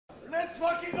Let's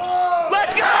fucking go!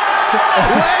 Let's go!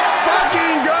 Let's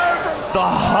fucking go from the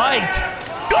height.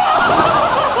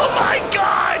 Oh my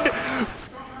God!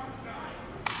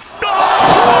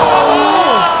 Oh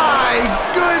my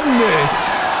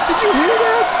goodness! Did you hear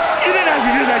that? You didn't have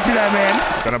to do that to that man.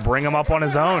 Gonna bring him up on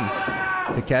his own.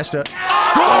 Takeshita.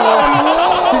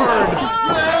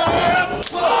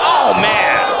 Oh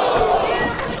man!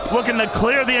 Looking to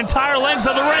clear the entire length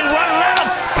of the ring, run around.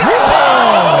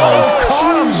 Oh,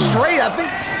 caught him straight. I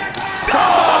think.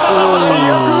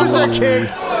 Yakuza kick.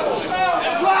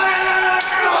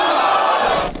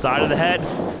 Side of the head,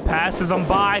 passes him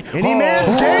by. Any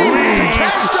man's game.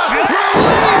 Takeshita.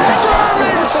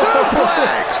 German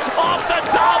suplex. Off the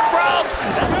top rope.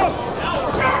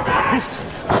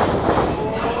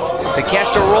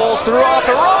 Takeshita rolls through off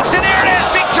the ropes, and there it is,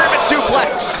 big German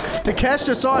suplex.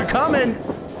 Takeshita saw it coming.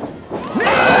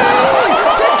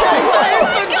 Takeshita is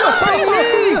the jumping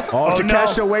knee. Oh,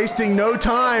 Takeshita wasting no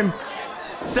time.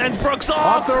 Sends Brooks Off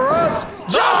off. the ropes.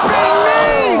 Jumping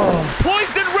knee.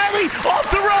 Poised and ready. Off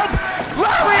the rope.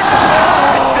 Lariat.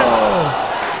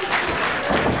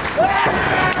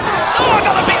 Oh,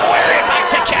 another big lariat by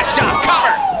Takeshita.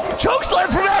 Cover. Chokeslam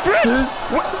from Everett.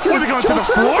 Where are they going to the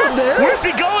floor? Where's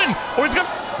he going? Or he's going?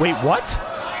 Wait, what?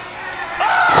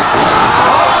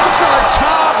 Off the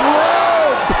top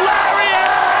rope.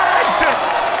 Lariat.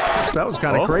 That was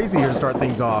kind of crazy here to start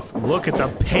things off. Look at the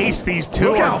pace these two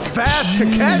Look are. how fast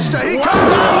Takeshita. He comes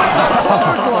out with the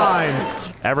clothesline.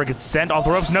 Everett gets sent off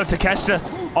the ropes. No, Takeshita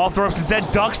off the ropes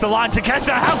instead. Ducks the line.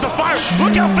 Takeshita, house of fire.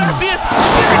 Look how fast he is.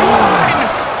 Big line.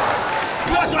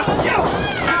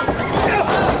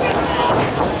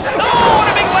 Oh, and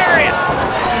a big lariat.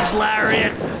 He's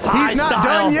lariat. High He's not style.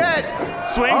 done yet.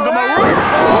 Swings him Right. around.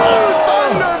 Oh,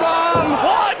 Thunderbomb.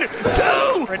 1,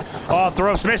 2. Off the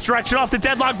ropes. Misdirection off the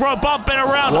deadlock rope. Up and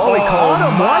around. Whoa, he caught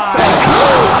him. What the?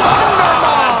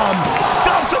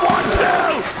 Dumps him 1, 2.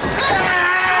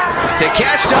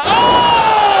 Takeshita.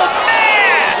 Oh,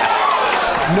 man.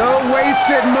 No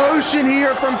wasted motion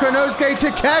here from Konosuke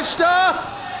Takeshita.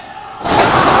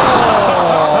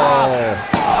 Oh.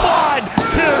 1,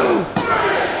 2.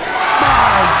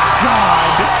 My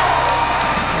God.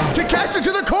 Takeshita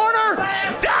to the corner.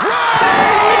 Down.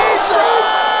 Running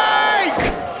strike.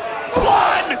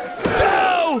 1, 2.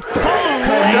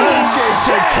 Konosuke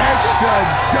Takeshita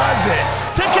does it.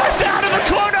 Takeshita out of the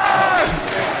corner.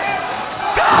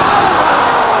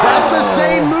 That's the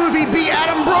same move he beat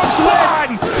Adam Brooks with.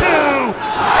 1, 2.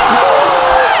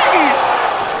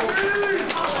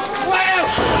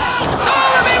 Oh,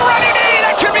 the big running knee.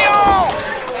 That could be all.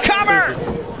 Cover.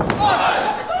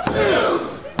 1, 2,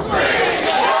 3.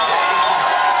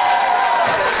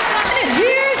 And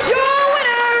here's your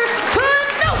winner,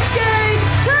 Konosuke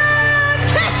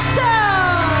Takeshita!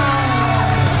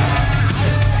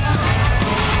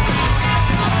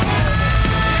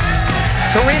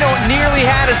 Carino nearly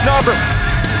had his number.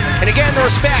 And again, the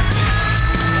respect